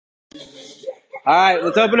All right,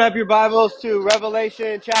 let's open up your Bibles to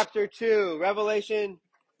Revelation chapter 2. Revelation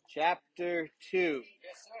chapter 2.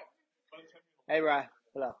 Hey, Ryan.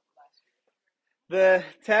 Hello. The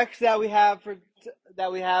text that we have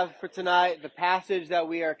for tonight, the passage that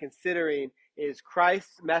we are considering is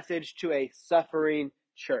Christ's message to a suffering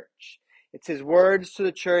church. It's his words to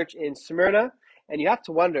the church in Smyrna, and you have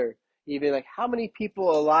to wonder even like how many people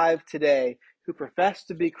alive today who profess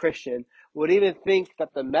to be Christian would even think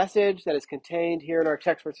that the message that is contained here in our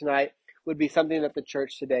text for tonight would be something that the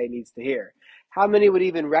church today needs to hear. How many would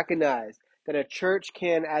even recognize that a church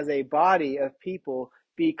can, as a body of people,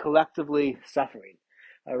 be collectively suffering?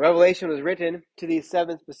 Revelation was written to these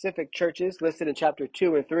 7 specific churches listed in chapter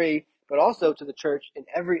 2 and 3, but also to the church in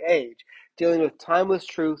every age, dealing with timeless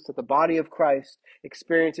truths that the body of Christ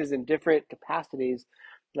experiences in different capacities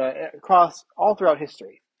across all throughout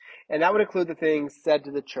history. And that would include the things said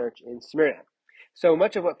to the church in Smyrna. So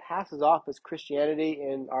much of what passes off as Christianity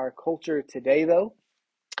in our culture today, though,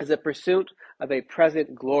 is a pursuit of a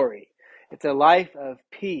present glory. It's a life of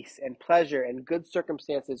peace and pleasure and good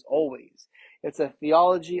circumstances always. It's a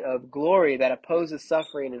theology of glory that opposes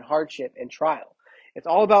suffering and hardship and trial. It's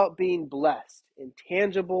all about being blessed in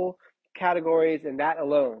tangible categories and that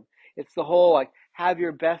alone. It's the whole like have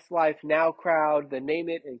your best life now crowd, the name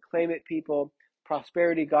it and claim it people,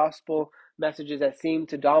 prosperity gospel messages that seem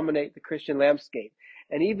to dominate the Christian landscape.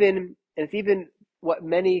 And it's even what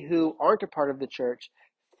many who aren't a part of the church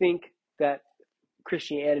think that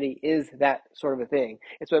Christianity is that sort of a thing.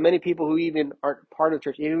 It's what many people who even aren't part of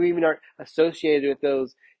church, who even aren't associated with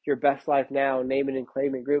those your best life now, name it and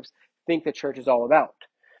claim it groups, think the church is all about.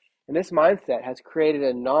 And this mindset has created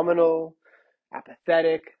a nominal,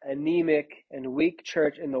 apathetic, anemic, and weak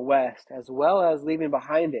church in the West, as well as leaving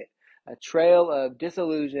behind it a trail of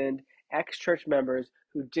disillusioned ex-church members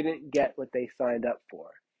who didn't get what they signed up for.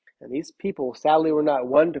 And these people, sadly, were not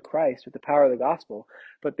won to Christ with the power of the gospel,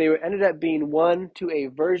 but they ended up being won to a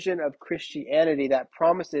version of Christianity that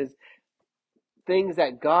promises things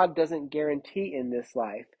that God doesn't guarantee in this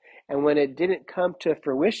life. And when it didn't come to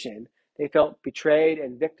fruition, they felt betrayed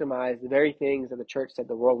and victimized, the very things that the church said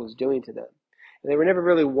the world was doing to them. And they were never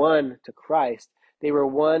really won to Christ. They were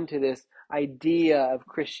won to this idea of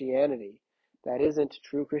Christianity that isn't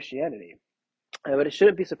true Christianity. But it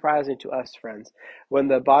shouldn't be surprising to us, friends, when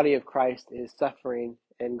the body of Christ is suffering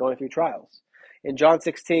and going through trials. In John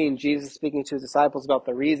 16, Jesus speaking to his disciples about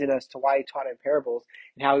the reason as to why he taught in parables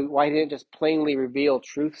and why he didn't just plainly reveal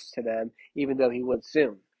truths to them, even though he would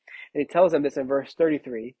soon. And he tells them this in verse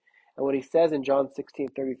 33. And what he says in John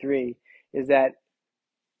 16:33 is that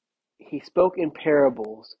he spoke in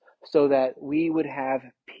parables so that we would have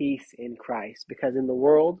peace in Christ, because in the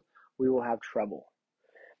world we will have trouble.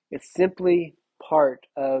 It's simply part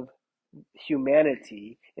of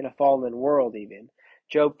humanity in a fallen world even.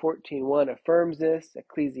 Job 14:1 affirms this,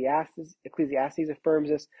 Ecclesiastes affirms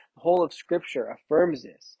this, the whole of Scripture affirms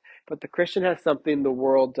this. But the Christian has something the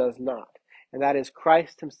world does not, and that is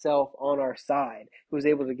Christ himself on our side, who is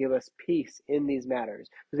able to give us peace in these matters,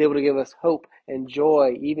 who is able to give us hope and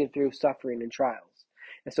joy even through suffering and trials.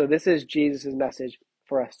 And so this is Jesus' message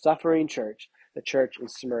for a suffering church, the church in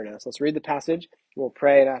Smyrna. So let's read the passage. We'll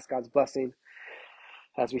pray and ask God's blessing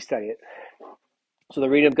as we study it. So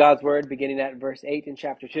the reading of God's word, beginning at verse 8 in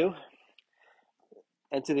chapter 2.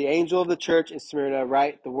 And to the angel of the church in Smyrna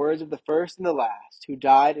write the words of the first and the last, who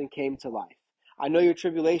died and came to life. I know your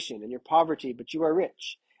tribulation and your poverty, but you are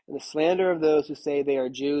rich, and the slander of those who say they are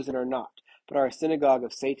Jews and are not, but are a synagogue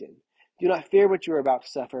of Satan. Do not fear what you are about to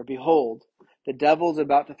suffer. Behold, the devil is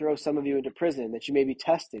about to throw some of you into prison, that you may be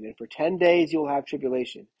tested, and for 10 days you will have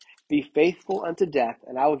tribulation. Be faithful unto death,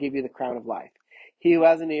 and I will give you the crown of life. He who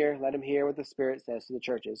has an ear, let him hear what the Spirit says to the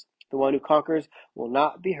churches. The one who conquers will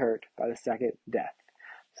not be hurt by the second death.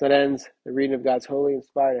 So that ends the reading of God's holy,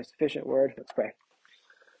 inspired, and sufficient word. Let's pray.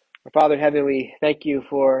 Our Father in heaven, we thank you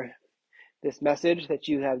for this message that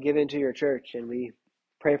you have given to your church, and we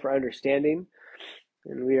pray for understanding.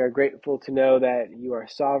 And we are grateful to know that you are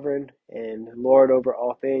sovereign and Lord over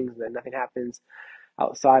all things, that nothing happens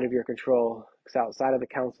outside of your control. It's outside of the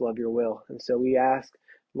counsel of your will. And so we ask,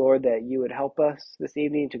 Lord, that you would help us this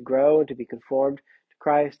evening to grow and to be conformed to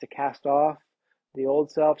Christ, to cast off the old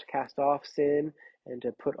self, to cast off sin, and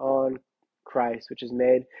to put on Christ, which is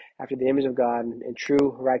made after the image of God in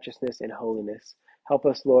true righteousness and holiness. Help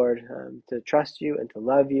us, Lord, to trust you and to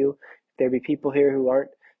love you. If there be people here who aren't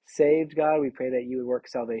saved, God, we pray that you would work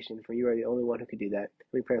salvation, for you are the only one who could do that.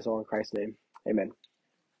 We pray this all in Christ's name. Amen.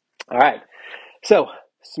 All right. So,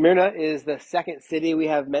 Smyrna is the second city we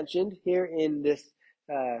have mentioned here in this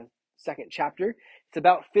second chapter. It's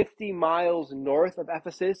about 50 miles north of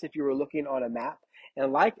Ephesus if you were looking on a map.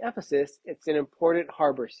 And like Ephesus, it's an important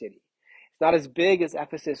harbor city. It's not as big as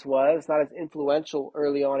Ephesus was, it's not as influential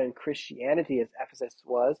early on in Christianity as Ephesus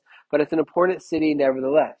was, but it's an important city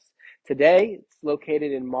nevertheless. Today, it's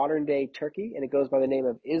located in modern day Turkey, and it goes by the name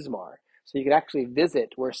of Izmar. So you could actually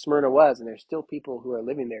visit where Smyrna was, and there's still people who are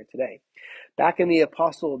living there today. Back in the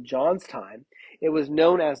Apostle John's time, it was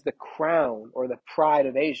known as the crown or the pride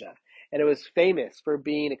of Asia, and it was famous for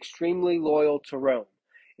being extremely loyal to Rome.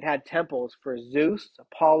 It had temples for Zeus,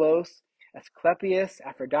 Apollos, Asclepius,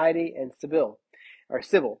 Aphrodite, and Cybele.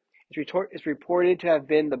 It's reported to have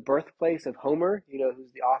been the birthplace of Homer,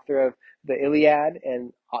 who's the author of the Iliad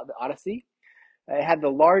and the Odyssey. It had the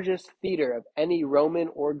largest theater of any Roman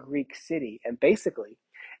or Greek city, and basically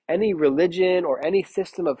any religion or any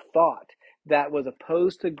system of thought that was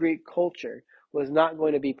opposed to Greek culture was not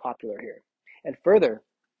going to be popular here. And further,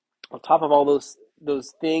 on top of all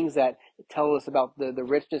those things that tell us about the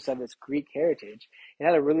richness of its Greek heritage, it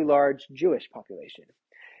had a really large Jewish population.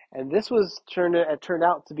 And this turned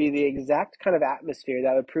out to be the exact kind of atmosphere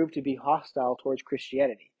that would prove to be hostile towards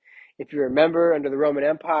Christianity. If you remember, under the Roman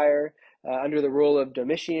Empire, under the rule of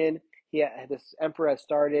Domitian, this emperor had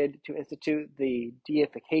started to institute the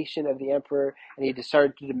deification of the emperor, and he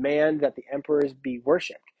started to demand that the emperors be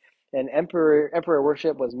worshipped. And emperor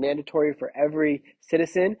worship was mandatory for every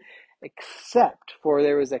citizen, except for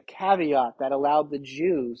there was a caveat that allowed the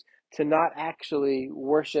Jews to not actually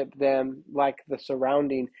worship them like the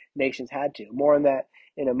surrounding nations had to. More on that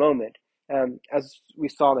in a moment, as we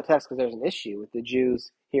saw in the text, because there's an issue with the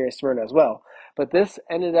Jews here in Smyrna as well. But this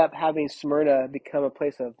ended up having Smyrna become a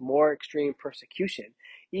place of more extreme persecution,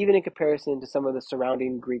 even in comparison to some of the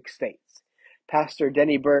surrounding Greek states. Pastor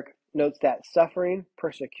Denny Burke notes that suffering,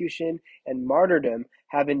 persecution, and martyrdom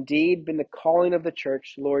have indeed been the calling of the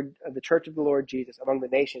Church of the Lord Jesus among the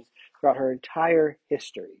nations throughout her entire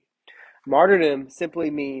history. Martyrdom simply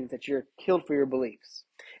means that you're killed for your beliefs.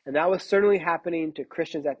 And that was certainly happening to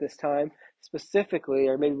Christians at this time, specifically,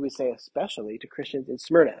 or maybe we say especially, to Christians in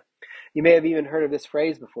Smyrna. You may have even heard of this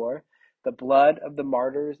phrase before: the blood of the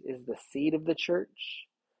martyrs is the seed of the church.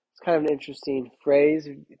 It's kind of an interesting phrase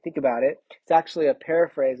if you think about it. It's actually a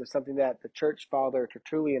paraphrase of something that the church father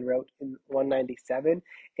Tertullian wrote in 197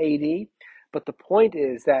 AD. But the point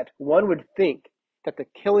is that one would think that the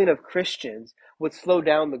killing of Christians would slow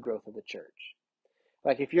down the growth of the church.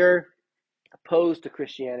 Like if you're opposed to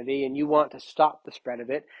Christianity and you want to stop the spread of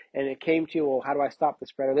it, and it came to you, well, how do I stop the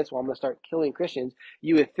spread of this? Well, I'm going to start killing Christians.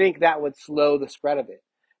 You would think that would slow the spread of it.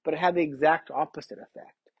 But it had the exact opposite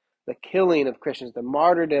effect. The killing of Christians, the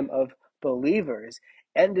martyrdom of believers,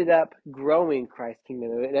 ended up growing Christ's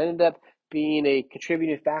kingdom. It ended up being a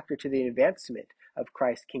contributing factor to the advancement of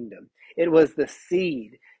Christ's kingdom. It was the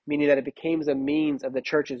seed, meaning that it became a means of the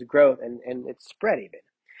church's growth and its spread even.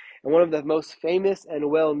 And one of the most famous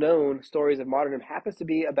and well-known stories of martyrdom happens to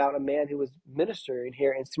be about a man who was ministering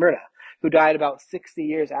here in Smyrna, who died about 60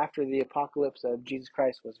 years after the apocalypse of Jesus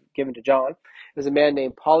Christ was given to John. It was a man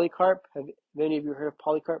named Polycarp. Have any of you heard of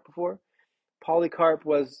Polycarp before? Polycarp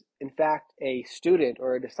was, in fact, a student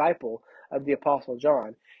or a disciple of the Apostle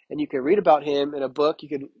John. And you can read about him in a book. You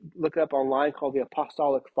could look it up online called The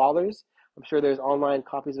Apostolic Fathers. I'm sure there's online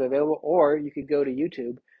copies available. Or you could go to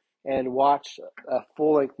YouTube and watch a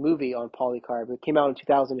full-length movie on Polycarp. It came out in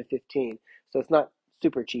 2015, so it's not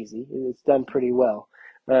super cheesy. It's done pretty well.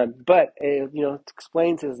 But it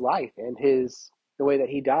explains his life and the way that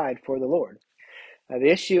he died for the Lord.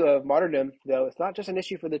 The issue of martyrdom, though, it's not just an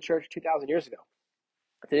issue for the church 2,000 years ago.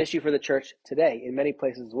 It's an issue for the church today in many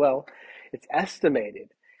places as well. It's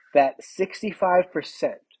estimated that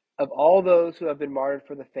 65% of all those who have been martyred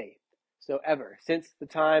for the faith, so ever, since the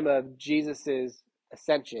time of Jesus'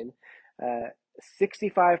 ascension,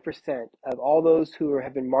 65% of all those who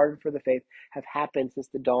have been martyred for the faith have happened since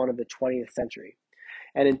the dawn of the 20th century.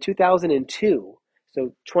 And in 2002,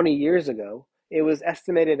 so 20 years ago, it was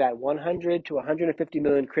estimated that 100 to 150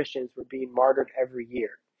 million Christians were being martyred every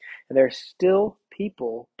year. And there are still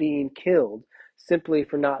people being killed simply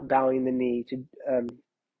for not bowing the knee to,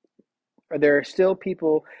 or there are still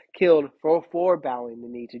people killed for bowing the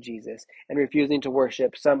knee to Jesus and refusing to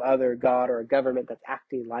worship some other God or a government that's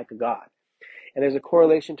acting like a God. And there's a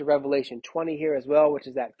correlation to Revelation 20 here as well, which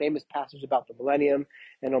is that famous passage about the millennium,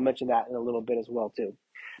 and I'll mention that in a little bit as well too.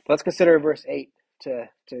 But let's consider verse 8 to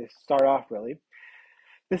start off really.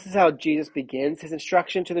 This is how Jesus begins his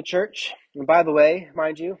instruction to the church. And by the way,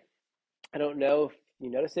 mind you, I don't know if you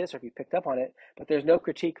noticed this or if you picked up on it, but there's no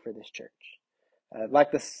critique for this church.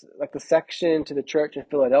 Like the section to the church in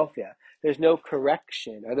Philadelphia, there's no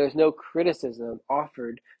correction or there's no criticism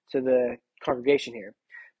offered to the congregation here.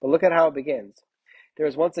 But look at how it begins. There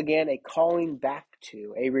is once again a calling back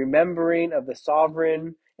to, a remembering of the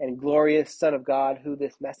sovereign and glorious Son of God, who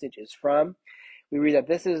this message is from. We read that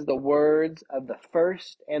this is the words of the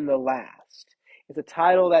first and the last. It's a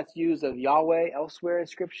title that's used of Yahweh elsewhere in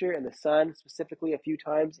Scripture and the Son specifically a few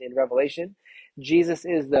times in Revelation. Jesus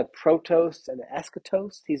is the protos and the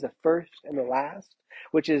eschatos. He's the first and the last,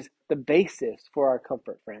 which is the basis for our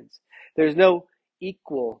comfort, friends. There's no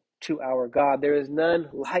equal to our God. There is none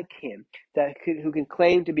like him who can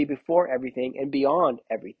claim to be before everything and beyond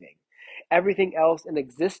everything. Everything else in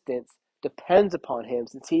existence depends upon him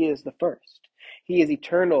since he is the first. He is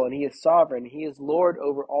eternal and he is sovereign. He is Lord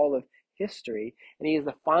over all of history and he is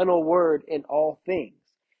the final word in all things.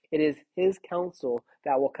 It is his counsel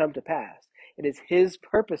that will come to pass. It is his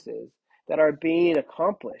purposes that are being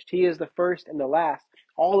accomplished. He is the first and the last.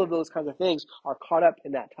 All of those kinds of things are caught up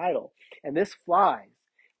in that title. And this flies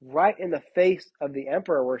right in the face of the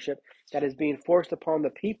emperor worship that is being forced upon the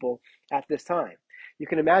people at this time. You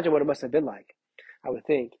can imagine what it must have been like, I would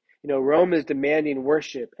think. Rome is demanding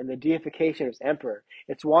worship and the deification of its emperor.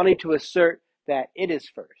 It's wanting to assert that it is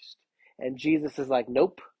first. And Jesus is like,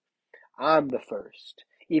 nope, I'm the first.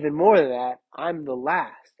 Even more than that, I'm the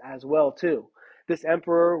last as well too. This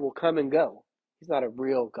emperor will come and go. He's not a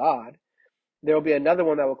real God. There will be another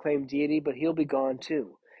one that will claim deity, but he'll be gone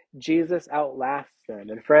too. Jesus outlasts them.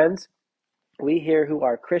 And friends, we here who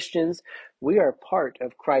are Christians, we are part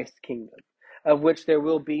of Christ's kingdom, of which there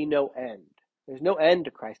will be no end. There's no end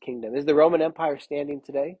to Christ's kingdom. Is the Roman Empire standing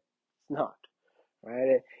today? It's not.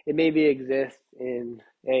 Right? It maybe exists in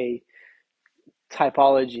a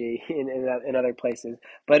typology in other places,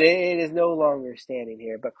 but it is no longer standing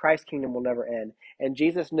here. But Christ's kingdom will never end, and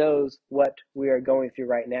Jesus knows what we are going through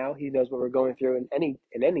right now. He knows what we're going through in any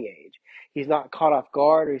age. He's not caught off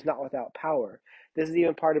guard, or he's not without power. This is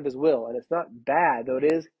even part of his will, and it's not bad, though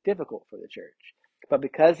it is difficult for the church. But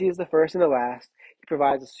because he is the first and the last, he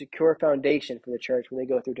provides a secure foundation for the church when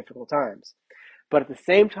they go through difficult times. But at the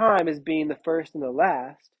same time as being the first and the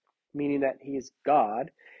last, meaning that he is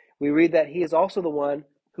God, we read that he is also the one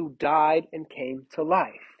who died and came to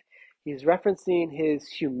life. He's referencing his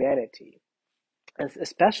humanity,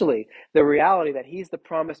 especially the reality that he's the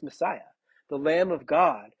promised Messiah, the Lamb of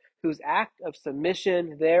God, whose act of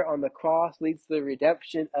submission there on the cross leads to the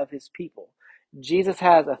redemption of his people. Jesus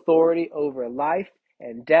has authority over life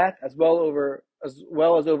and death, as well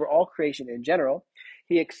as over all creation in general.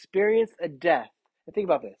 He experienced a death. And think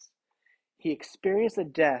about this. He experienced a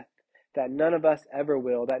death that none of us ever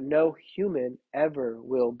will, that no human ever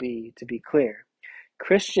will be, to be clear.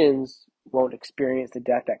 Christians won't experience the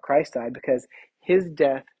death that Christ died because his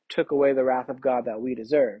death took away the wrath of God that we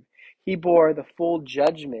deserve. He bore the full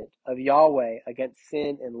judgment of Yahweh against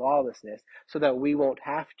sin and lawlessness so that we won't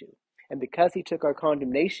have to. And because he took our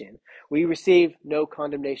condemnation, we receive no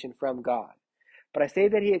condemnation from God. But I say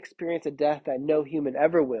that he experienced a death that no human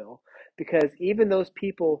ever will, because even those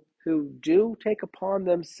people who do take upon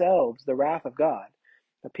themselves the wrath of God,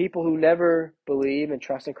 the people who never believe and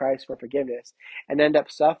trust in Christ for forgiveness and end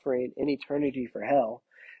up suffering in eternity for hell,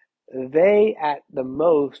 they at the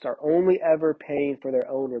most are only ever paying for their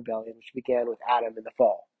own rebellion, which began with Adam in the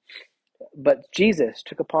fall. But Jesus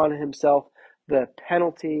took upon himself the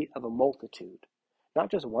penalty of a multitude,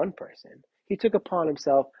 not just one person. He took upon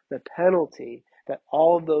himself the penalty that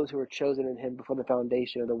all of those who were chosen in him before the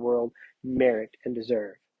foundation of the world merit and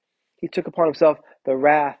deserve. He took upon himself the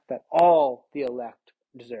wrath that all the elect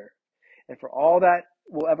deserve. And for all that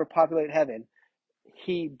will ever populate heaven,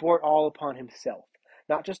 he bore it all upon himself.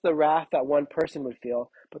 Not just the wrath that one person would feel,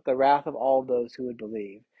 but the wrath of all those who would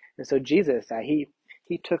believe. And so Jesus, he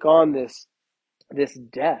took on this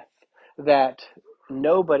death that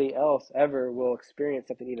nobody else ever will experience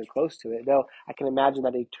something even close to it. Though I can imagine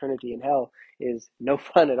that eternity in hell is no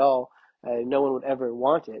fun at all. No one would ever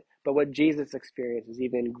want it. But what Jesus experienced is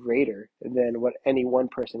even greater than what any one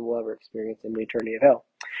person will ever experience in the eternity of hell.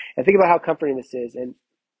 And think about how comforting this is.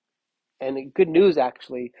 And good news,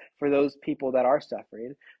 actually, for those people that are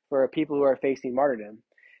suffering, for people who are facing martyrdom.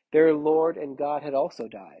 Their Lord and God had also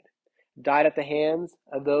died at the hands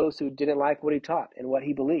of those who didn't like what he taught and what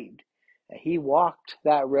he believed. He walked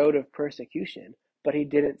that road of persecution, but he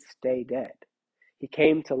didn't stay dead. He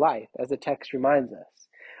came to life, as the text reminds us.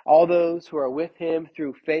 All those who are with him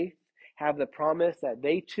through faith have the promise that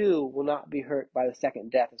they too will not be hurt by the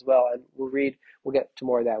second death as well. And we'll get to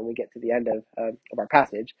more of that when we get to the end of our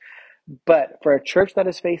passage. But for a church that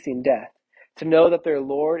is facing death, to know that their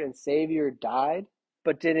Lord and Savior died,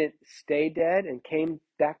 but didn't stay dead and came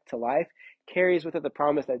back to life, carries with it the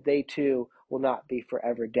promise that they too will not be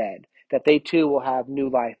forever dead, that they too will have new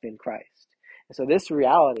life in Christ. And so this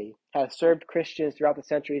reality has served Christians throughout the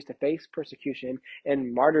centuries to face persecution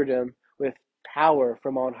and martyrdom with power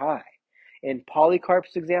from on high. In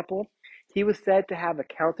Polycarp's example, he was said to have a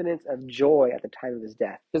countenance of joy at the time of his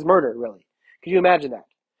death. His murder, really. Could you imagine that?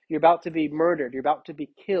 You're about to be murdered, you're about to be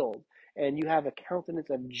killed, and you have a countenance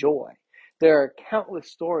of joy. There are countless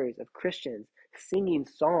stories of Christians singing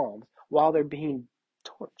psalms while they're being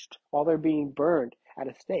torched, while they're being burned at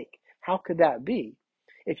a stake. How could that be?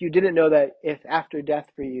 If you didn't know that if after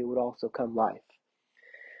death for you would also come life.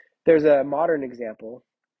 There's a modern example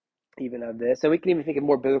even of this, and we can even think of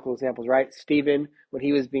more biblical examples, right? Stephen, when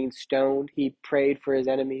he was being stoned, he prayed for his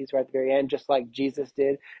enemies right at the very end, just like Jesus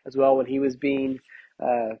did as well. When he was being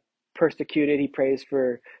persecuted, he prays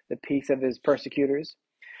for the peace of his persecutors.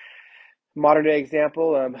 Modern day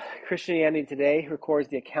example, Christianity Today records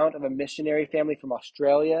the account of a missionary family from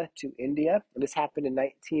Australia to India. And this happened in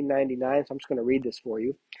 1999, so I'm just going to read this for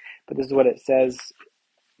you. But this is what it says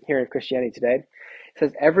here in Christianity Today. It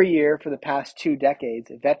says, every year for the past 2 decades,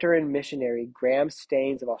 veteran missionary Graham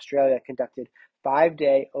Staines of Australia conducted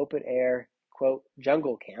 5-day open-air, quote,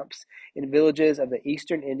 jungle camps in villages of the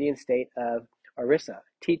eastern Indian state of Orissa,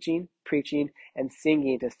 teaching, preaching, and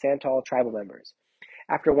singing to Santal tribal members.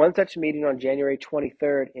 After one such meeting on January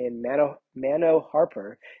 23rd in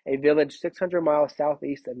Manoharpur, a village 600 miles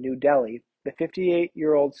southeast of New Delhi, the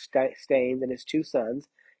 58-year-old Staines and his 2 sons,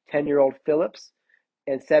 10-year-old Phillips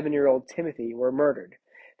and 7-year-old Timothy, were murdered.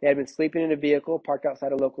 They had been sleeping in a vehicle parked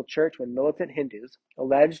outside a local church when militant Hindus,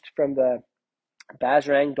 alleged from the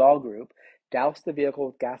Bajrang Dal group, doused the vehicle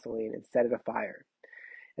with gasoline and set it afire.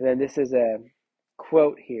 And then this is a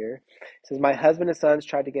quote here. It says, my husband and sons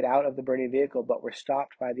tried to get out of the burning vehicle, but were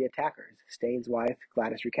stopped by the attackers, Staines' wife,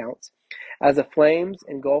 Gladys, recounts. As the flames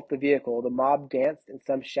engulfed the vehicle, the mob danced and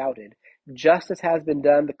some shouted, justice has been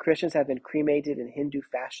done, the Christians have been cremated in Hindu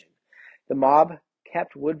fashion. The mob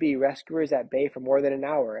kept would-be rescuers at bay for more than an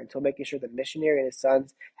hour until making sure the missionary and his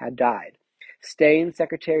sons had died. Staines,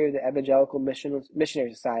 secretary of the Evangelical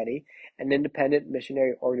Missionary Society, an independent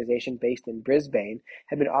missionary organization based in Brisbane,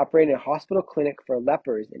 had been operating a hospital clinic for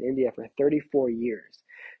lepers in India for 34 years.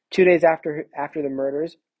 2 days after the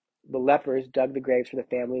murders, the lepers dug the graves for the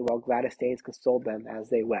family while Gladys Staines consoled them as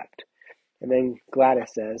they wept. And then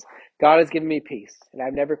Gladys says, God has given me peace, and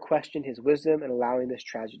I've never questioned his wisdom in allowing this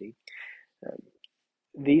tragedy.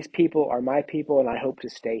 These people are my people, and I hope to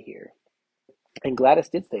stay here. And Gladys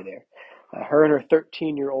did stay there. Her and her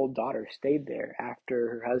 13-year-old daughter stayed there after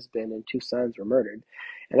her husband and 2 sons were murdered.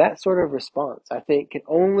 And that sort of response, I think, can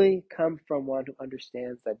only come from one who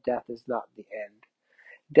understands that death is not the end.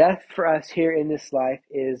 Death for us here in this life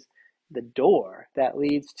is the door that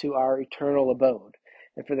leads to our eternal abode.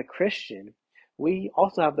 And for the Christian, we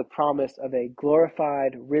also have the promise of a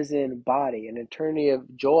glorified, risen body, an eternity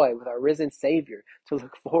of joy with our risen Savior to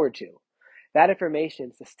look forward to. That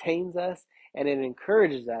information sustains us and it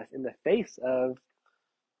encourages us in the face of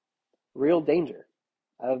real danger,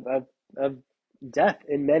 of death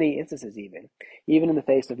in many instances, even in the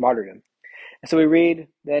face of martyrdom. And so we read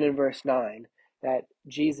then in verse 9 that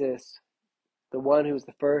Jesus, the one who was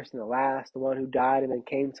the first and the last, the one who died and then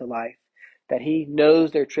came to life, that he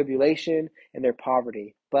knows their tribulation and their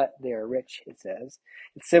poverty, but they are rich, it says.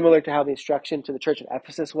 It's similar to how the instruction to the church at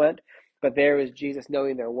Ephesus went, but there is Jesus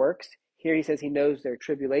knowing their works. Here he says he knows their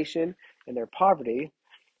tribulation and their poverty,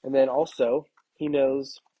 and then also he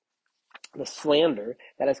knows the slander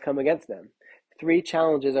that has come against them. 3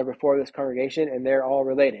 challenges are before this congregation, and they're all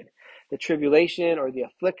related. The tribulation or the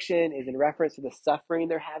affliction is in reference to the suffering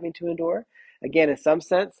they're having to endure. Again, in some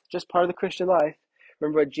sense, just part of the Christian life.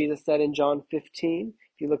 Remember what Jesus said in John 15?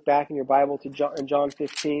 If you look back in your Bible to John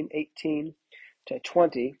 15, 18 to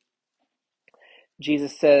 20,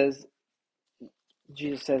 Jesus says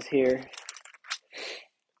here,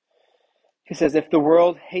 he says, if the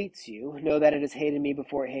world hates you, know that it has hated me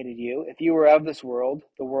before it hated you. If you were of this world,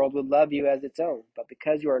 the world would love you as its own. But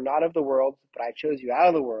because you are not of the world, but I chose you out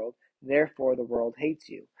of the world, therefore the world hates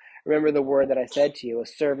you. Remember the word that I said to you, a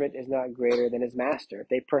servant is not greater than his master. If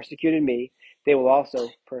they persecuted me, they will also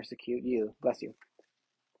persecute you. Bless you.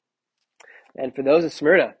 And for those of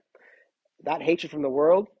Smyrna, that hatred from the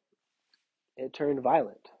world, it turned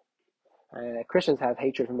violent. Christians have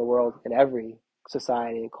hatred from the world in every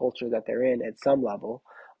society and culture that they're in at some level.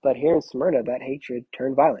 But here in Smyrna, that hatred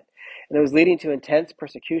turned violent. And it was leading to intense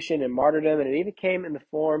persecution and martyrdom, and it even came in the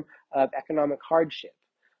form of economic hardship.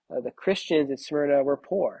 The Christians in Smyrna were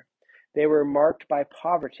poor. They were marked by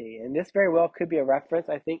poverty. And this very well could be a reference,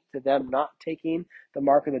 I think, to them not taking the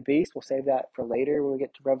mark of the beast. We'll save that for later when we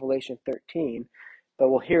get to Revelation 13. But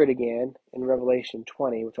we'll hear it again in Revelation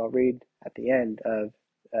 20, which I'll read at the end of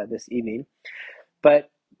this evening. But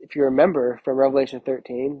if you remember from Revelation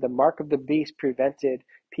 13, the mark of the beast prevented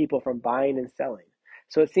people from buying and selling.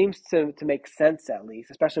 So it seems to make sense, at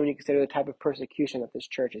least, especially when you consider the type of persecution that this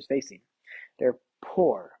church is facing. They're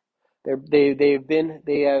poor. They have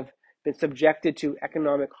been subjected to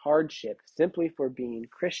economic hardship simply for being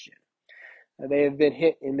Christian. They have been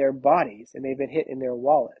hit in their bodies and they've been hit in their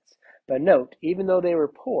wallets. But note, even though they were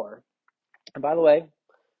poor, and by the way,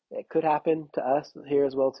 it could happen to us here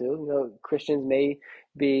as well too. Christians may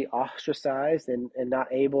be ostracized and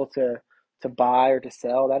not able to buy or to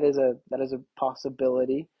sell. That is a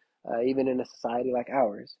possibility, even in a society like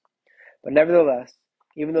ours. But nevertheless,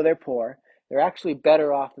 even though they're poor, they're actually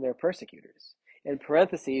better off than their persecutors. In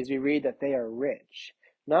parentheses, we read that they are rich.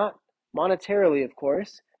 Not monetarily, of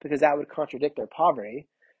course, because that would contradict their poverty,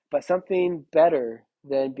 but something better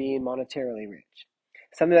than being monetarily rich.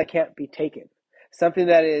 Something that can't be taken. Something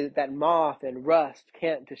that moth and rust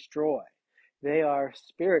can't destroy. They are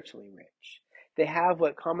spiritually rich. They have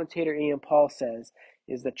what commentator Ian Paul says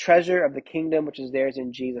is the treasure of the kingdom which is theirs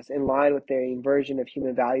in Jesus, in line with their inversion of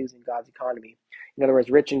human values in God's economy. In other words,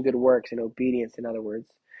 rich in good works and obedience, in other words,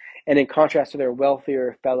 and in contrast to their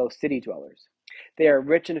wealthier fellow city dwellers. They are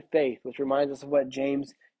rich in faith, which reminds us of what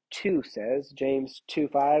James 2 says. James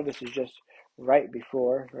 2:5, this is just right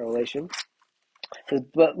before Revelation. It says,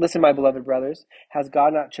 "But listen, my beloved brothers, has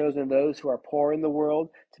God not chosen those who are poor in the world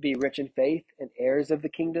to be rich in faith and heirs of the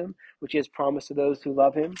kingdom, which he has promised to those who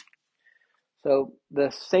love him?" So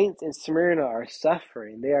the saints in Smyrna are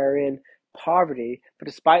suffering. They are in poverty, but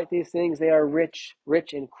despite these things, they are rich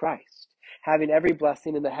in Christ, having every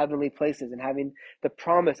blessing in the heavenly places and having the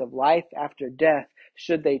promise of life after death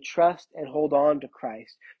should they trust and hold on to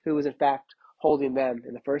Christ, who was in fact holding them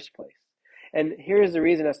in the first place. And here's the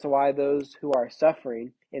reason as to why those who are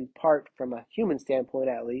suffering, in part from a human standpoint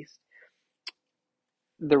at least,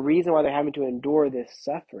 the reason why they're having to endure this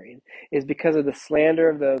suffering is because of the slander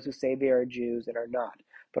of those who say they are Jews and are not,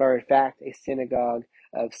 but are in fact a synagogue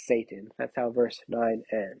of Satan. That's how verse 9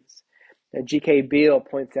 ends. Now, G.K. Beale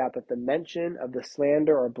points out that the mention of the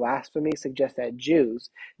slander or blasphemy suggests that Jews,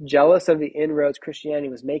 jealous of the inroads Christianity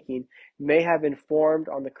was making, may have informed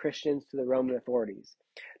on the Christians to the Roman authorities.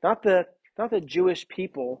 Not the Jewish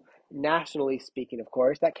people, nationally speaking, of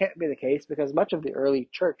course. That can't be the case because much of the early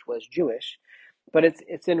church was Jewish. But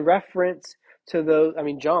it's in reference to those. I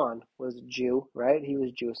mean, John was a Jew, right? He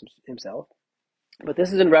was Jewish himself. But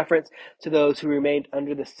this is in reference to those who remained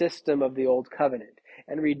under the system of the old covenant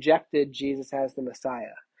and rejected Jesus as the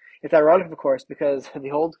Messiah. It's ironic, of course, because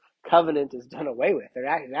the old covenant is done away with. It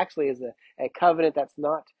actually is a covenant that's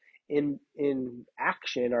not in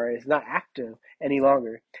action or is not active any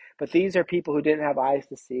longer. But these are people who didn't have eyes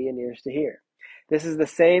to see and ears to hear. This is the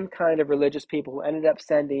same kind of religious people who ended up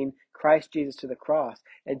sending Christ Jesus to the cross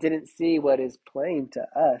and didn't see what is plain to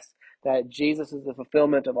us, that Jesus is the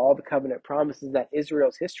fulfillment of all the covenant promises, that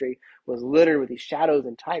Israel's history was littered with these shadows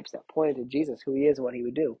and types that pointed to Jesus, who he is and what he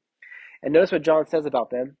would do. And notice what John says about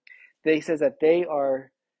them. He says that they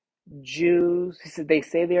are Jews. He said they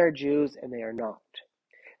say they are Jews and they are not.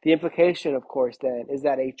 The implication, of course, then, is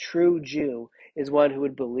that a true Jew is one who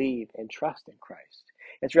would believe and trust in Christ.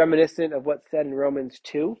 It's reminiscent of what's said in Romans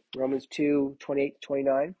 2,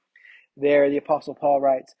 28-29. There, the Apostle Paul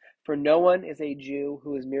writes, "For no one is a Jew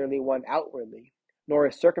who is merely one outwardly, nor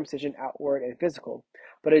is circumcision outward and physical.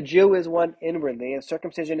 But a Jew is one inwardly, and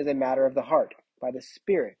circumcision is a matter of the heart, by the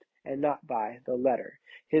Spirit, and not by the letter.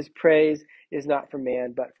 His praise is not from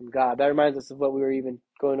man, but from God." That reminds us of what we were even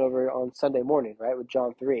going over on Sunday morning, right, with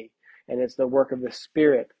John 3. And it's the work of the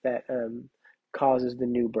Spirit that causes the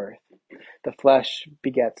new birth. The flesh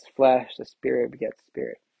begets flesh, the Spirit begets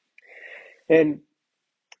spirit. And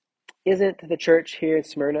isn't the church here in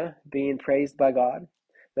Smyrna being praised by God?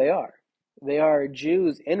 They are. They are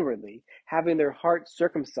Jews inwardly, having their hearts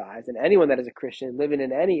circumcised, and anyone that is a Christian living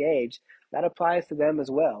in any age, that applies to them as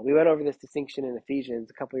well. We went over this distinction in Ephesians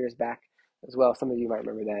a couple years back as well. Some of you might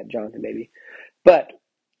remember that, Jonathan maybe. But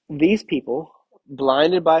these people,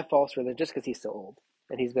 blinded by false religion, just because he's so old,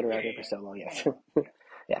 and he's been around here for so long, yes.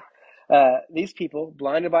 Yeah. These people,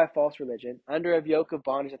 blinded by false religion, under a yoke of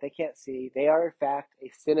bondage that they can't see, they are in fact a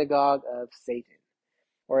synagogue of Satan,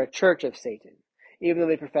 or a church of Satan, even though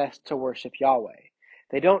they profess to worship Yahweh.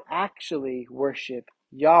 They don't actually worship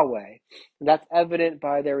Yahweh. And that's evident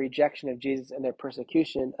by their rejection of Jesus and their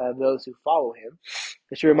persecution of those who follow him.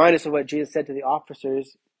 This should remind us of what Jesus said to the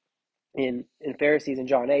officers in Pharisees in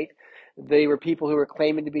John 8. They were people who were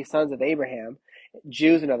claiming to be sons of Abraham,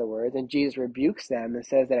 Jews in other words, and Jesus rebukes them and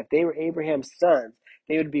says that if they were Abraham's sons,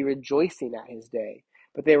 they would be rejoicing at his day.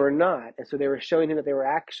 but they were not. And so they were showing him that they were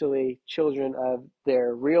actually children of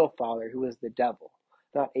their real father, who was the devil,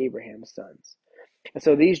 not Abraham's sons. And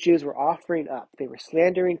so these Jews were offering up. They were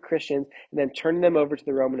slandering Christians and then turning them over to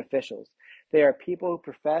the Roman officials. They are people who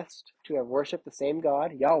professed to have worshipped the same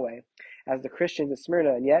God, Yahweh, as the Christians at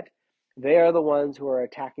Smyrna, and yet they are the ones who are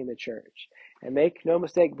attacking the church. And make no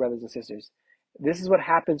mistake, brothers and sisters, this is what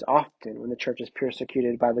happens often when the church is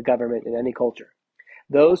persecuted by the government in any culture.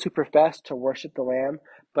 Those who profess to worship the Lamb,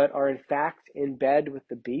 but are in fact in bed with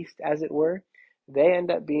the beast, as it were, they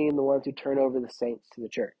end up being the ones who turn over the saints to the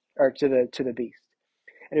church, or to the beast.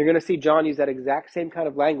 And you're going to see John use that exact same kind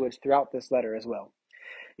of language throughout this letter as well.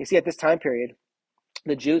 You see, at this time period,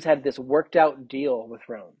 the Jews had this worked out deal with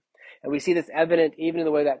Rome. And we see this evident even in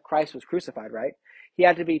the way that Christ was crucified, right? He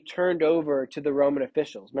had to be turned over to the Roman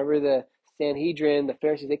officials. Remember the Sanhedrin, the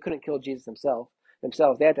Pharisees, they couldn't kill Jesus themselves.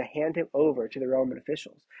 They had to hand him over to the Roman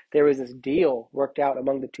officials. There was this deal worked out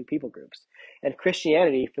among the two people groups. And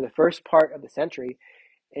Christianity, for the first part of the century,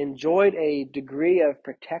 enjoyed a degree of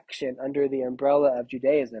protection under the umbrella of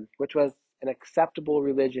Judaism, which was an acceptable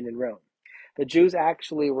religion in Rome. The Jews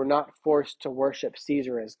actually were not forced to worship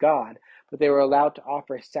Caesar as God, but they were allowed to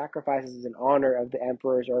offer sacrifices in honor of the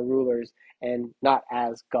emperors or rulers and not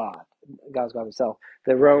as God, God's God himself.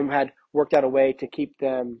 The Rome had worked out a way to keep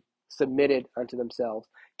them submitted unto themselves,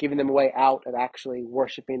 giving them a way out of actually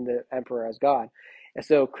worshiping the emperor as God. And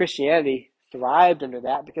so Christianity thrived under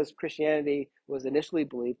that because Christianity was initially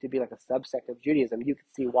believed to be like a subsect of Judaism. You can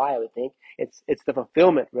see why, I would think. It's the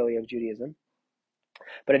fulfillment, really, of Judaism.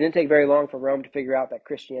 But it didn't take very long for Rome to figure out that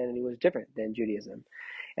Christianity was different than Judaism.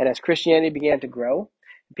 And as Christianity began to grow,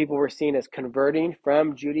 people were seen as converting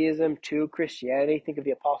from Judaism to Christianity. Think of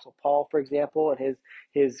the Apostle Paul, for example, and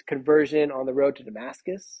his conversion on the road to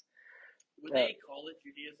Damascus. Would they call it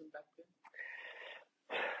Judaism back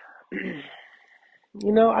then?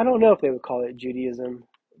 I don't know if they would call it Judaism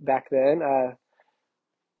back then.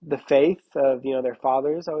 The faith of their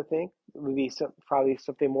fathers, I would think, would be probably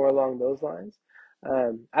something more along those lines.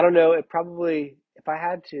 I don't know. It probably, if I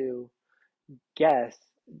had to guess,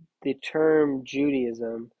 the term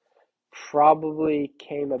Judaism probably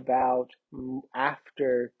came about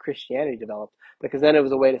after Christianity developed, because then it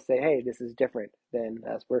was a way to say, "Hey, this is different than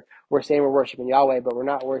us. We're saying we're worshiping Yahweh, but we're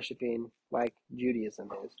not worshiping like Judaism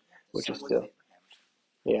is," which is still,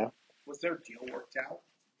 yeah. Was their deal worked out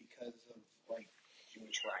because of like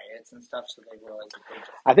Jewish riots and stuff? So they realized that they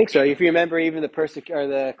just. I think so. If you remember, even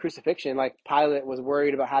the crucifixion, like Pilate was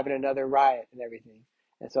worried about having another riot and everything,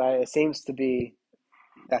 and so it seems to be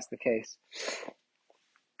that's the case.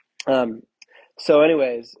 So,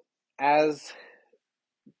 anyways, as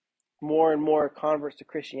more and more converts to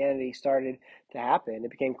Christianity started to happen,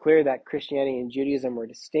 it became clear that Christianity and Judaism were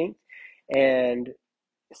distinct, and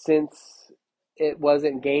since it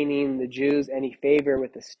wasn't gaining the Jews any favor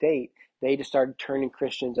with the state, they just started turning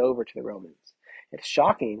Christians over to the Romans. It's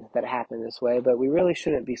shocking that it happened this way, but we really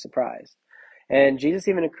shouldn't be surprised. And Jesus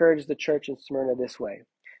even encouraged the church in Smyrna this way,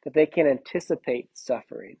 that they can anticipate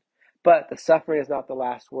suffering. But the suffering is not the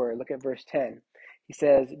last word. Look at verse 10. He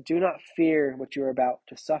says, "Do not fear what you are about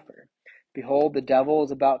to suffer. Behold, the devil is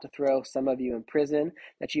about to throw some of you in prison,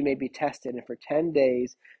 that you may be tested, and for 10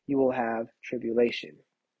 days you will have tribulation.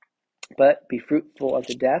 But be fruitful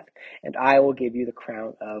unto death, and I will give you the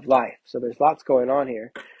crown of life." So there's lots going on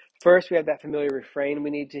here. First, we have that familiar refrain we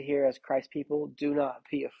need to hear as Christ people: do not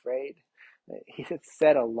be afraid. It's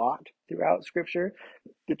said a lot throughout Scripture.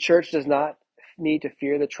 The church does not need to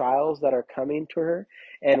fear the trials that are coming to her.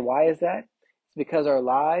 And why is that? It's because our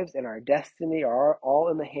lives and our destiny are all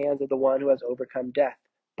in the hands of the one who has overcome death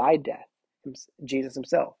by death, Jesus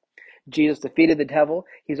himself. Jesus defeated the devil.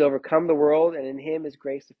 He's overcome the world, and in him is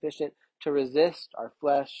grace sufficient to resist our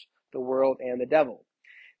flesh, the world, and the devil.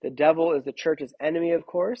 The devil is the church's enemy, of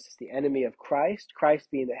course. It's the enemy of Christ, Christ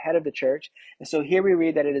being the head of the church. And so here we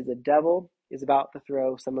read that it is the devil is about to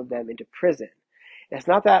throw some of them into prison. It's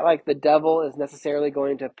not that like the devil is necessarily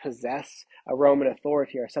going to possess a Roman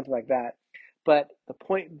authority or something like that. But the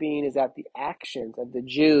point being is that the actions of the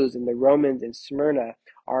Jews and the Romans in Smyrna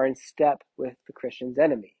are in step with the Christian's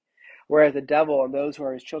enemy. Whereas the devil and those who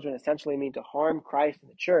are his children essentially mean to harm Christ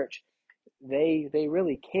and the church, they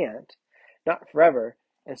really can't, not forever.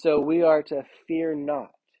 And so we are to fear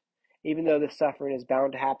not, even though the suffering is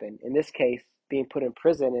bound to happen. In this case, being put in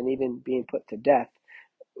prison and even being put to death,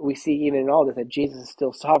 we see even in all this that Jesus is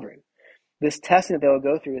still sovereign. This testing that they will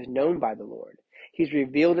go through is known by the Lord. He's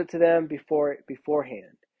revealed it to them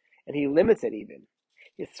beforehand, and he limits it even.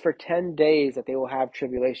 It's for 10 days that they will have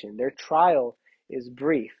tribulation. Their trial is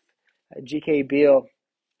brief. G.K. Beale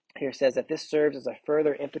here says that this serves as a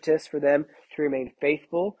further impetus for them to remain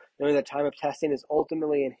faithful, knowing the time of testing is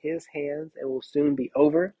ultimately in his hands and will soon be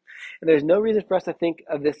over. And there's no reason for us to think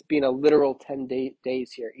of this being a literal 10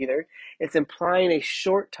 days here either. It's implying a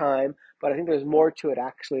short time, but I think there's more to it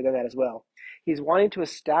actually than that as well. He's wanting to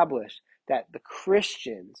establish that the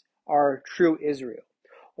Christians are true Israel,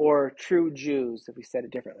 or true Jews, if we said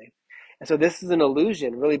it differently. And so this is an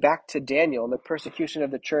allusion really back to Daniel and the persecution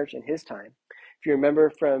of the church in his time. If you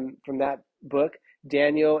remember from that book,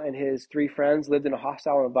 Daniel and his 3 friends lived in a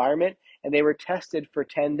hostile environment, and they were tested for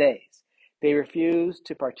 10 days. They refused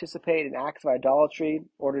to participate in acts of idolatry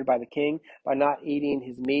ordered by the king by not eating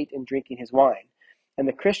his meat and drinking his wine. And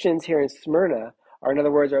the Christians here in Smyrna are, in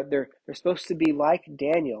other words, they're supposed to be like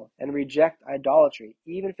Daniel and reject idolatry,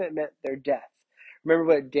 even if it meant their death. Remember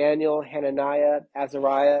what Daniel, Hananiah,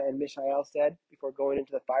 Azariah, and Mishael said before going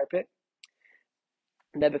into the fire pit?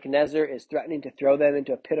 Nebuchadnezzar is threatening to throw them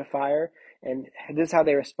into a pit of fire. And this is how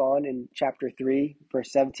they respond in chapter 3,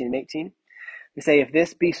 verse 17 and 18. They say, "If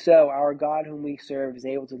this be so, our God whom we serve is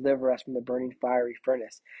able to deliver us from the burning fiery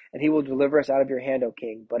furnace, and he will deliver us out of your hand, O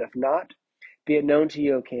king. But if not, be it known to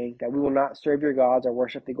you, O king, that we will not serve your gods or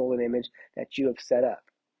worship the golden image that you have set up."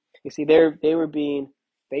 You see, they were being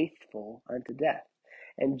faithful unto death.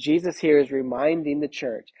 And Jesus here is reminding the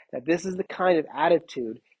church that this is the kind of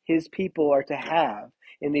attitude his people are to have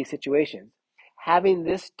in these situations. Having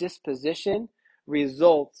this disposition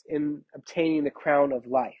results in obtaining the crown of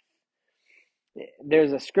life.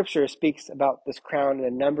 There's a scripture that speaks about this crown in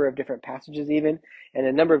a number of different passages, even in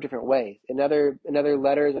a number of different ways. In other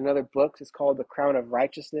letters, in other books, it's called the crown of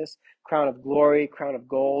righteousness, crown of glory, crown of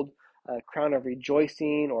gold, crown of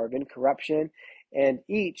rejoicing or of incorruption. And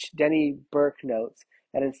each, Denny Burke notes,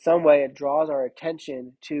 that in some way it draws our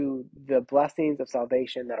attention to the blessings of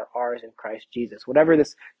salvation that are ours in Christ Jesus. Whatever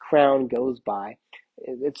this crown goes by,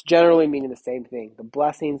 it's generally meaning the same thing, the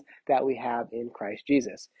blessings that we have in Christ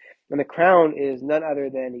Jesus. And the crown is none other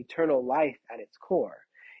than eternal life at its core.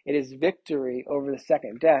 It is victory over the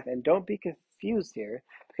second death. And don't be confused here,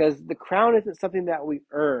 because the crown isn't something that we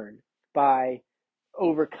earn by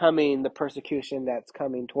overcoming the persecution that's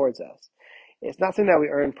coming towards us. It's not something that we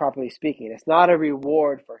earn, properly speaking. It's not a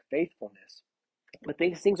reward for faithfulness. But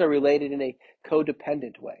these things are related in a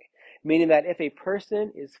codependent way, meaning that if a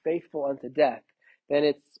person is faithful unto death, then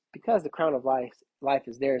it's because the crown of life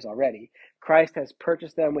is theirs already. Christ has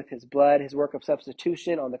purchased them with his blood, his work of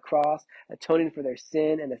substitution on the cross, atoning for their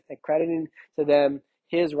sin and accrediting to them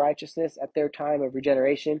his righteousness at their time of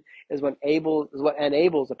regeneration is what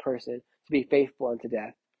enables a person to be faithful unto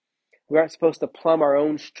death. We aren't supposed to plumb our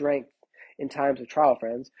own strength in times of trial,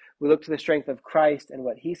 friends. We look to the strength of Christ and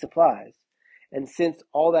what he supplies. And since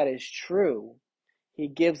all that is true, he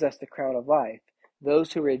gives us the crown of life.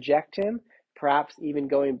 Those who reject him, perhaps even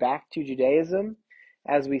going back to Judaism,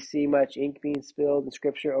 as we see much ink being spilled in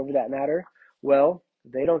Scripture over that matter, well,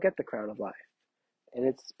 they don't get the crown of life. And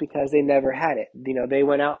it's because they never had it. They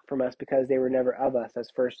went out from us because they were never of us, as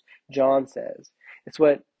First John says. It's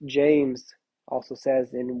what James also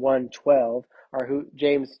says in 1:12, or who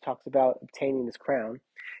James talks about obtaining this crown.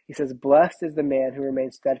 He says, "Blessed is the man who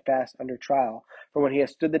remains steadfast under trial, for when he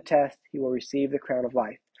has stood the test, he will receive the crown of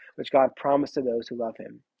life, which God promised to those who love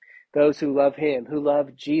him." Those who love him, who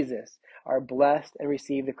love Jesus, are blessed and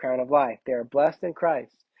receive the crown of life. They are blessed in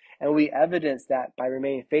Christ. And we evidence that by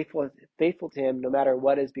remaining faithful to him no matter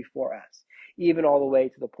what is before us, even all the way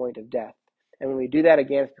to the point of death. And when we do that,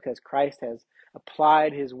 again, it's because Christ has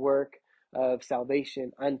applied his work of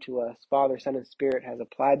salvation unto us. Father, Son, and Spirit has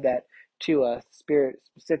applied that to us, Spirit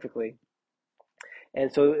specifically.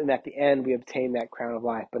 And so at the end, we obtain that crown of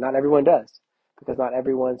life. But not everyone does, because not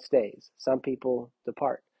everyone stays. Some people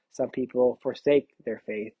depart. Some people forsake their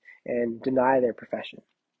faith and deny their profession.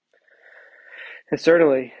 And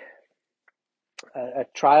certainly, a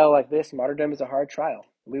trial like this, martyrdom, is a hard trial.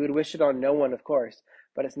 We would wish it on no one, of course,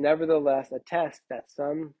 but it's nevertheless a test that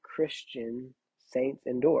some Christian saints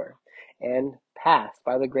endure and pass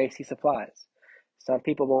by the grace he supplies. Some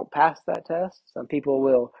people won't pass that test. Some people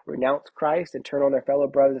will renounce Christ and turn on their fellow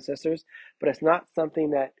brothers and sisters, but it's not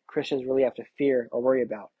something that Christians really have to fear or worry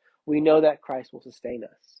about. We know that Christ will sustain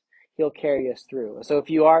us. He'll carry us through. So if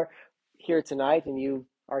you are here tonight and you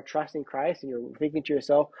are trusting Christ and you're thinking to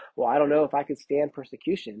yourself, well, I don't know if I could stand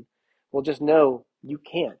persecution. Well, just know you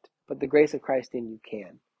can't, but the grace of Christ in you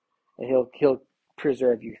can, and he'll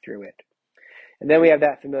preserve you through it. And then we have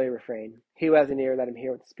that familiar refrain, "He who has an ear, let him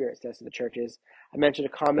hear what the Spirit says to the churches." I mentioned a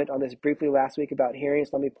comment on this briefly last week about hearing,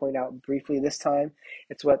 so let me point out briefly this time.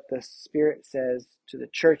 It's what the Spirit says to the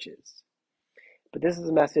churches. But this is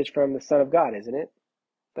a message from the Son of God, isn't it?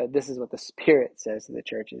 but this is what the Spirit says to the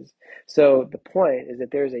churches. So the point is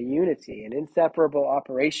that there's a unity and inseparable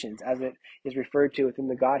operations as it is referred to within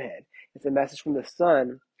the Godhead. It's a message from the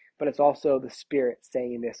Son, but it's also the Spirit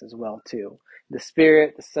saying this as well too. The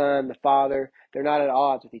Spirit, the Son, the Father, they're not at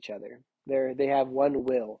odds with each other. They have one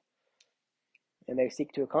will, and they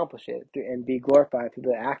seek to accomplish it and be glorified through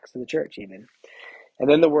the acts of the church even. And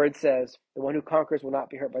then the word says, the one who conquers will not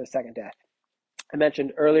be hurt by the second death. I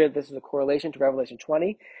mentioned earlier this is a correlation to Revelation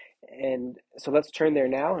 20, and so let's turn there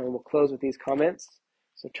now, and we'll close with these comments.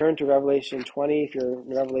 So turn to Revelation 20 if you're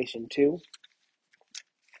in Revelation 2.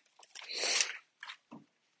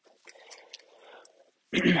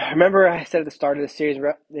 Remember I said at the start of the series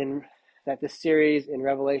that this series in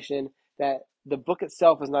Revelation, that the book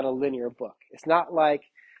itself is not a linear book. It's not like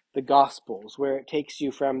the Gospels where it takes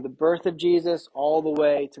you from the birth of Jesus all the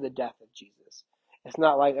way to the death of Jesus. It's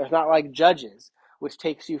not like Judges, which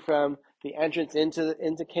takes you from the entrance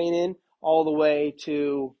into Canaan all the way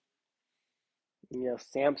to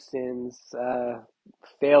Samson's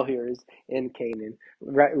failures in Canaan,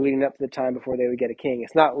 right, leading up to the time before they would get a king.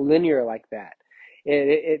 It's not linear like that.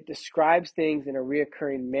 It describes things in a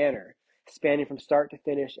reoccurring manner, spanning from start to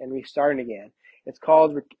finish and restarting again. It's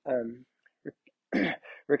called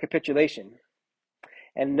recapitulation.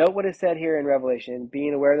 And note what is said here in Revelation,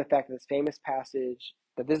 being aware of the fact that this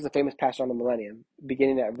is a famous passage on the millennium,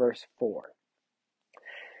 beginning at verse 4.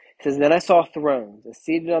 It says, Then I saw thrones, and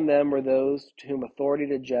seated on them were those to whom authority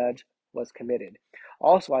to judge was committed.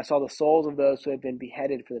 Also I saw the souls of those who had been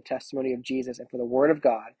beheaded for the testimony of Jesus and for the word of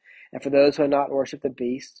God, and for those who had not worshipped the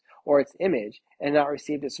beast or its image, and not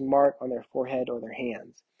received its mark on their forehead or their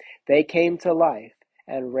hands. They came to life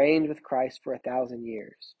and reigned with Christ for 1,000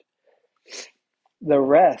 years. The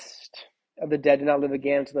rest of the dead did not live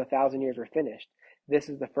again until the 1,000 years were finished. This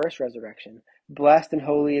is the first resurrection. Blessed and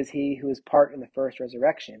holy is he who is part in the first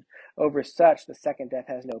resurrection. Over such the second death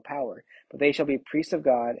has no power, but they shall be priests of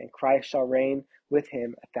God, and Christ shall reign with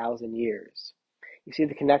him 1,000 years. You see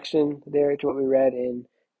the connection there to what we read in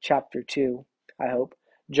chapter 2, I hope.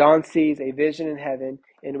 John sees a vision in heaven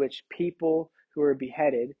in which people who were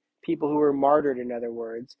beheaded, people who were martyred, in other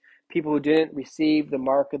words, people who didn't receive the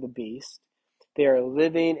mark of the beast, they are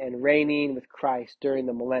living and reigning with Christ during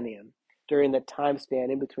the millennium, during the time span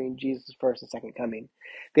in between Jesus' first and second coming.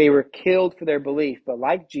 They were killed for their belief, but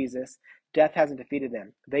like Jesus, death hasn't defeated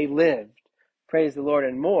them. They lived, praise the Lord,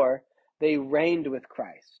 and more, they reigned with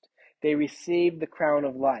Christ. They received the crown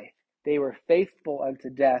of life. They were faithful unto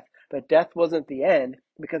death, but death wasn't the end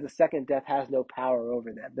because the second death has no power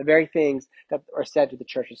over them. The very things that are said to the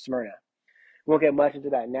church of Smyrna. We won't get much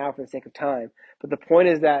into that now for the sake of time, but the point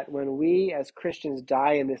is that when we as Christians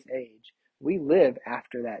die in this age, we live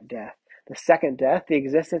after that death. The second death, the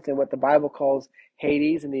existence in what the Bible calls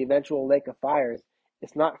Hades and the eventual lake of fires,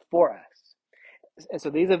 it's not for us. And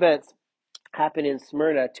so these events happened in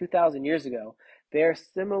Smyrna 2,000 years ago. They are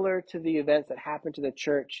similar to the events that happen to the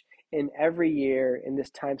church in every year in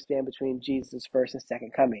this time span between Jesus' first and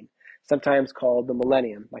second coming, sometimes called the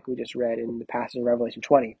millennium, like we just read in the passage in Revelation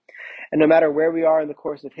 20. And no matter where we are in the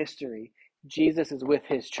course of history, Jesus is with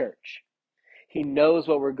his church. He knows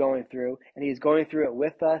what we're going through, and he's going through it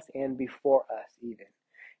with us and before us even.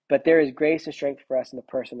 But there is grace and strength for us in the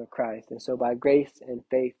person of Christ. And so by grace and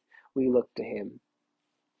faith, we look to him.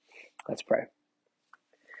 Let's pray.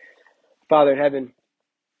 Father in heaven,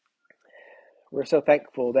 we're so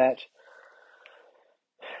thankful that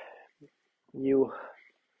you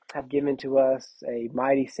have given to us a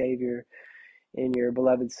mighty Savior in your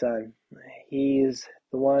beloved Son. He is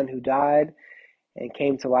the one who died and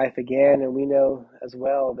came to life again, and we know as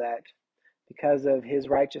well that because of his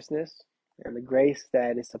righteousness and the grace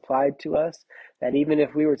that is supplied to us, that even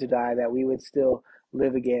if we were to die, that we would still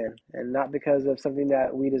live again. And not because of something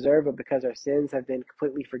that we deserve, but because our sins have been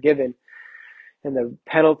completely forgiven. And the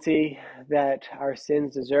penalty that our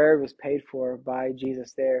sins deserve was paid for by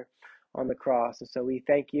Jesus there on the cross. And so we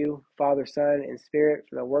thank you, Father, Son, and Spirit,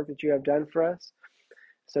 for the work that you have done for us,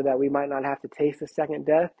 so that we might not have to taste the second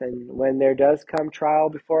death. And when there does come trial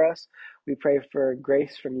before us, we pray for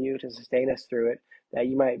grace from you to sustain us through it, that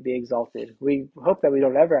you might be exalted. We hope that we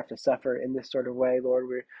don't ever have to suffer in this sort of way, Lord.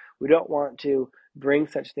 We don't want to bring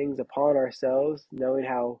such things upon ourselves, knowing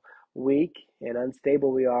how weak and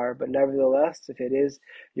unstable we are. But nevertheless, if it is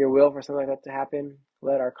your will for something like that to happen,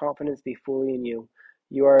 let our confidence be fully in you.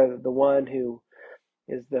 You are the one who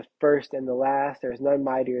is the first and the last. There is none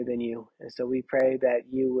mightier than you. And so we pray that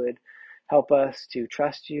you would help us to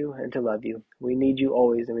trust you and to love you. We need you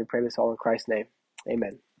always, and we pray this all in Christ's name.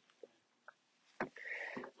 Amen.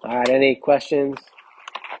 All right, any questions,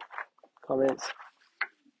 comments?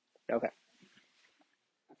 Okay.